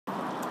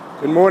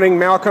Good morning,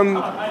 Malcolm.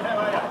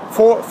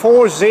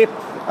 Four zip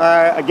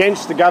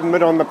against the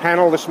government on the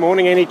panel this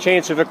morning. Any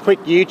chance of a quick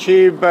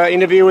YouTube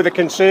interview with a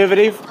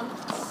Conservative?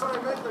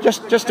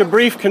 Just a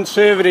brief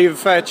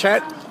Conservative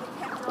chat.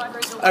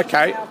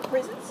 Okay.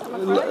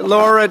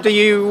 Laura, who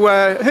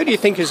do you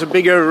think is a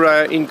bigger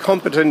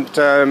incompetent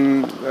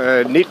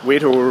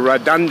nitwit or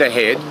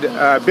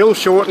dunderhead, Bill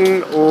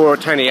Shorten or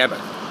Tony Abbott?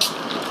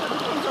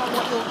 Depends on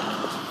what your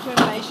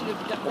determination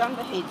of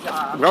dunderheads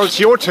are. Well, it's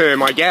your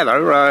term, I gather.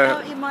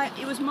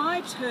 It was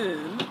my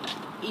term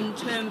in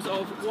terms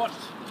of what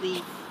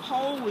the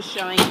poll was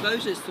showing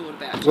voters thought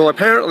about it. Well,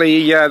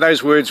 apparently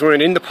those words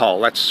weren't in the poll.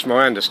 That's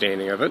my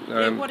understanding of it.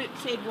 What it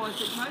said was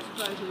that most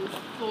voters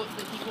thought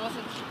that he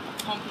wasn't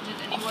competent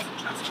and he wasn't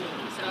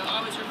trustworthy. So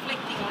I was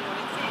reflecting on what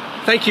it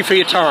said. Thank you for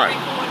your time.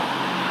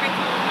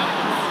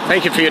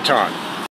 Thank you for your time.